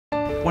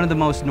One of the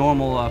most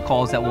normal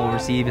calls that we'll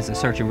receive is a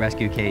search and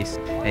rescue case.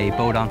 A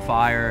boat on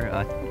fire,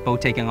 a boat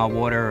taking on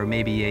water, or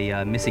maybe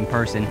a missing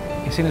person.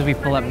 As soon as we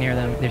pull up near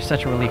them, there's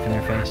such a relief in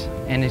their face.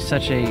 And it's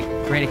such a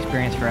great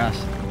experience for us.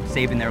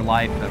 Saving their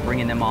life,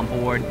 bringing them on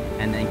board,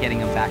 and then getting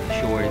them back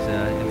to shore is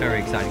a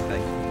very exciting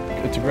thing.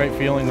 It's a great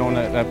feeling knowing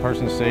that that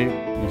person's safe.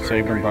 You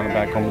save them, bring them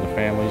back home to the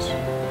families.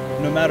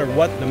 No matter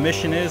what the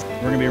mission is,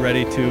 we're going to be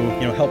ready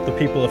to help the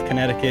people of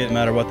Connecticut, no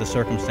matter what the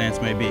circumstance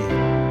may be.